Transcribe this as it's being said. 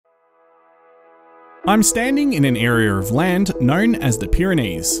I'm standing in an area of land known as the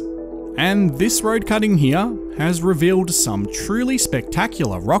Pyrenees, and this road cutting here has revealed some truly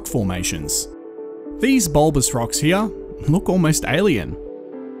spectacular rock formations. These bulbous rocks here look almost alien,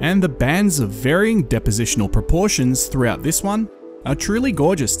 and the bands of varying depositional proportions throughout this one are truly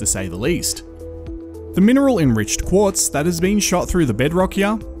gorgeous to say the least. The mineral enriched quartz that has been shot through the bedrock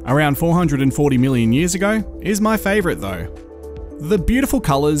here around 440 million years ago is my favourite though. The beautiful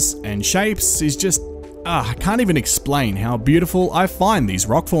colours and shapes is just, I can't even explain how beautiful I find these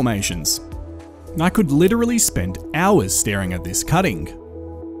rock formations. I could literally spend hours staring at this cutting.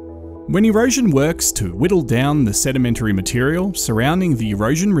 When erosion works to whittle down the sedimentary material surrounding the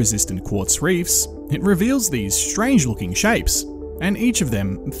erosion-resistant quartz reefs, it reveals these strange-looking shapes, and each of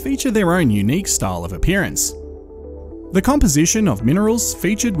them feature their own unique style of appearance. The composition of minerals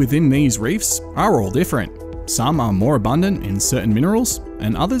featured within these reefs are all different. Some are more abundant in certain minerals,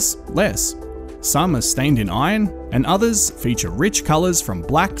 and others less. Some are stained in iron, and others feature rich colours from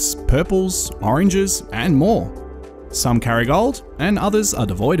blacks, purples, oranges, and more. Some carry gold, and others are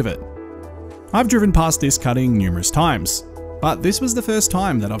devoid of it. I've driven past this cutting numerous times, but this was the first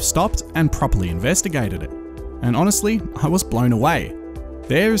time that I've stopped and properly investigated it. And honestly, I was blown away.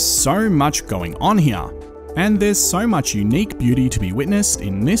 There's so much going on here, and there's so much unique beauty to be witnessed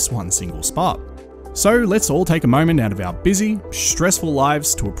in this one single spot. So let's all take a moment out of our busy, stressful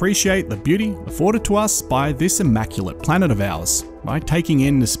lives to appreciate the beauty afforded to us by this immaculate planet of ours, by taking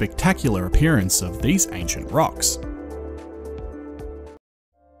in the spectacular appearance of these ancient rocks.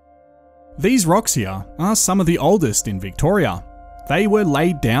 These rocks here are some of the oldest in Victoria. They were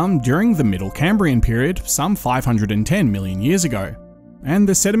laid down during the Middle Cambrian period some 510 million years ago, and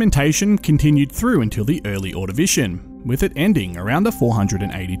the sedimentation continued through until the early Ordovician, with it ending around the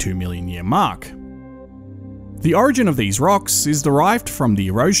 482 million year mark. The origin of these rocks is derived from the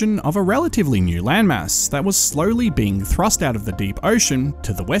erosion of a relatively new landmass that was slowly being thrust out of the deep ocean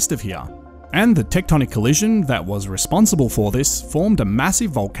to the west of here. And the tectonic collision that was responsible for this formed a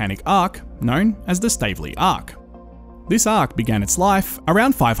massive volcanic arc known as the Staveley Arc. This arc began its life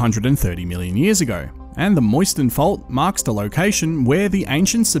around 530 million years ago, and the Moisten Fault marks the location where the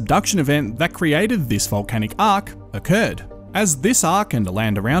ancient subduction event that created this volcanic arc occurred. As this arc and the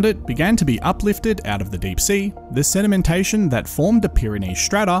land around it began to be uplifted out of the deep sea, the sedimentation that formed the Pyrenees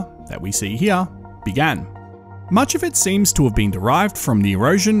strata that we see here began. Much of it seems to have been derived from the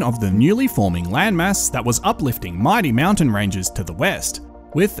erosion of the newly forming landmass that was uplifting mighty mountain ranges to the west,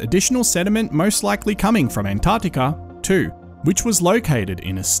 with additional sediment most likely coming from Antarctica too, which was located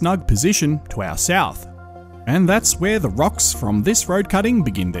in a snug position to our south. And that's where the rocks from this road cutting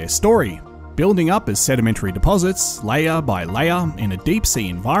begin their story, building up as sedimentary deposits layer by layer in a deep sea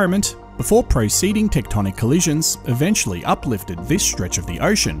environment before proceeding tectonic collisions eventually uplifted this stretch of the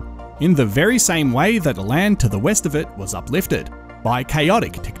ocean, in the very same way that the land to the west of it was uplifted, by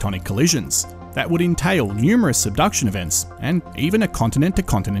chaotic tectonic collisions that would entail numerous subduction events and even a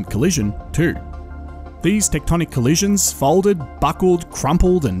continent-to-continent collision too. These tectonic collisions folded, buckled,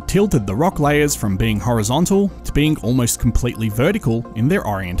 crumpled and tilted the rock layers from being horizontal to being almost completely vertical in their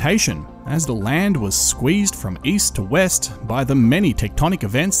orientation, as the land was squeezed from east to west by the many tectonic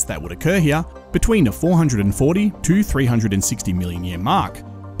events that would occur here between the 440 to 360 million year mark.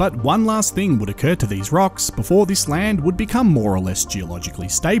 But one last thing would occur to these rocks before this land would become more or less geologically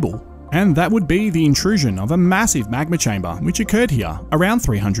stable, and that would be the intrusion of a massive magma chamber which occurred here around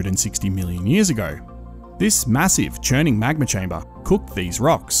 360 million years ago. This massive churning magma chamber cooked these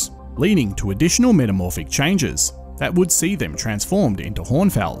rocks, leading to additional metamorphic changes that would see them transformed into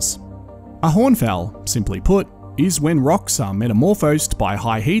hornfels. A hornfel, simply put, is when rocks are metamorphosed by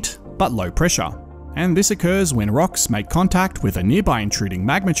high heat but low pressure, and this occurs when rocks make contact with a nearby intruding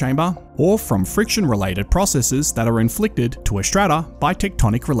magma chamber or from friction-related processes that are inflicted to a strata by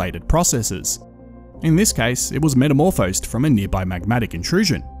tectonic-related processes. In this case, it was metamorphosed from a nearby magmatic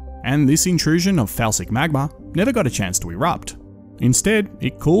intrusion, and this intrusion of felsic magma never got a chance to erupt. Instead,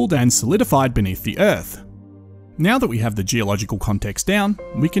 it cooled and solidified beneath the Earth. Now that we have the geological context down,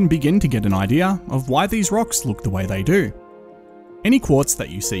 we can begin to get an idea of why these rocks look the way they do. Any quartz that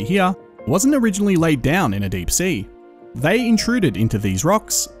you see here wasn't originally laid down in a deep sea. They intruded into these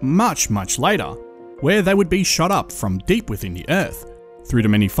rocks much later, where they would be shot up from deep within the Earth, through the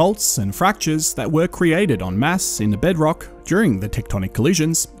many faults and fractures that were created en masse in the bedrock during the tectonic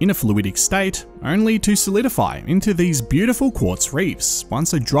collisions in a fluidic state, only to solidify into these beautiful quartz reefs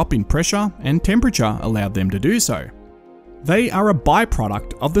once a drop in pressure and temperature allowed them to do so. They are a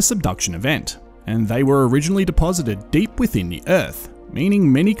byproduct of the subduction event, and they were originally deposited deep within the Earth, meaning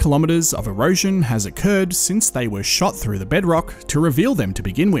many kilometers of erosion has occurred since they were shot through the bedrock to reveal them to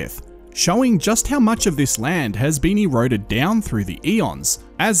begin with, showing just how much of this land has been eroded down through the eons,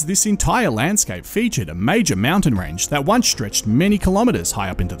 as this entire landscape featured a major mountain range that once stretched many kilometers high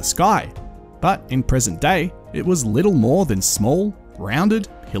up into the sky. But in present day, it was little more than small, rounded,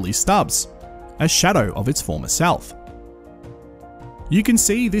 hilly stubs, a shadow of its former self. You can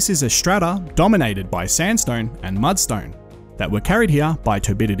see this is a strata dominated by sandstone and mudstone that were carried here by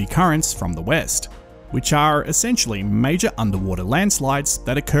turbidity currents from the west, which are essentially major underwater landslides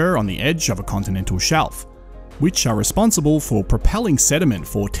that occur on the edge of a continental shelf, which are responsible for propelling sediment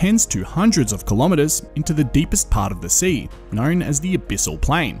for tens to hundreds of kilometers into the deepest part of the sea, known as the abyssal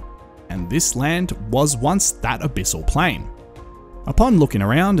plain. And this land was once that abyssal plain. Upon looking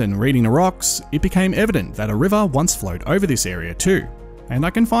around and reading the rocks, it became evident that a river once flowed over this area too, and I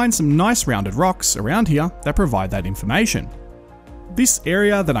can find some nice rounded rocks around here that provide that information. This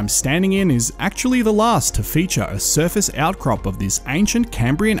area that I'm standing in is actually the last to feature a surface outcrop of this ancient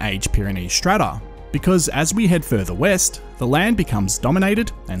Cambrian age Pyrenees strata, because as we head further west, the land becomes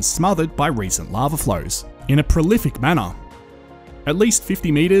dominated and smothered by recent lava flows in a prolific manner. At least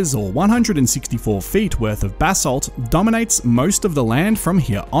 50 meters or 164 feet worth of basalt dominates most of the land from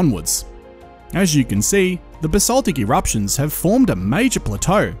here onwards. As you can see, the basaltic eruptions have formed a major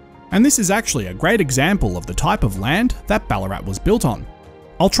plateau, and this is actually a great example of the type of land that Ballarat was built on.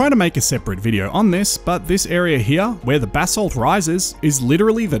 I'll try to make a separate video on this, but this area here, where the basalt rises, is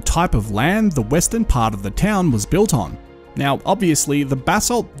literally the type of land the western part of the town was built on. Now, obviously, the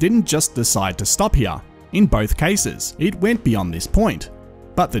basalt didn't just decide to stop here. In both cases, it went beyond this point,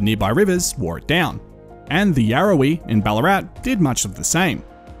 but the nearby rivers wore it down, and the Yarrowee in Ballarat did much of the same.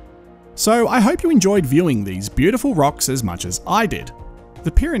 So I hope you enjoyed viewing these beautiful rocks as much as I did.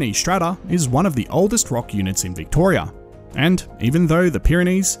 The Pyrenees strata is one of the oldest rock units in Victoria, and even though the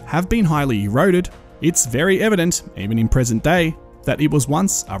Pyrenees have been highly eroded, it's very evident, even in present day, that it was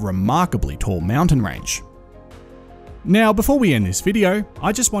once a remarkably tall mountain range. Now, before we end this video,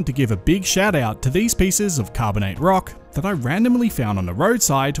 I just want to give a big shout out to these pieces of carbonate rock that I randomly found on the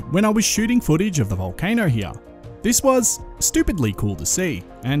roadside when I was shooting footage of the volcano here. This was stupidly cool to see,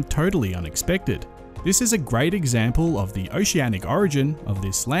 and totally unexpected. This is a great example of the oceanic origin of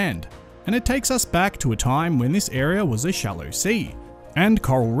this land, and it takes us back to a time when this area was a shallow sea, and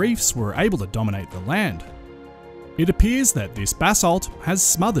coral reefs were able to dominate the land. It appears that this basalt has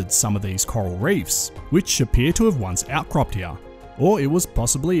smothered some of these coral reefs, which appear to have once outcropped here, or it was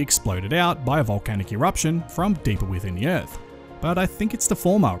possibly exploded out by a volcanic eruption from deeper within the earth. But I think it's the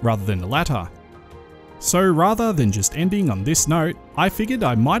former rather than the latter. So rather than just ending on this note, I figured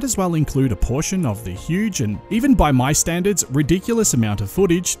I might as well include a portion of the huge and, even by my standards, ridiculous amount of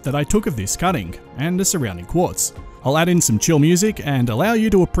footage that I took of this cutting and the surrounding quartz. I'll add in some chill music and allow you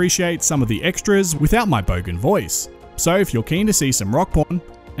to appreciate some of the extras without my bogan voice. So if you're keen to see some rock porn,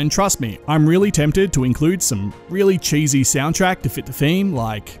 and trust me, I'm really tempted to include some really cheesy soundtrack to fit the theme,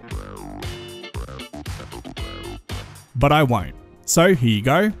 like... but I won't. So here you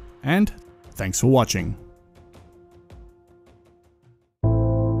go, and thanks for watching.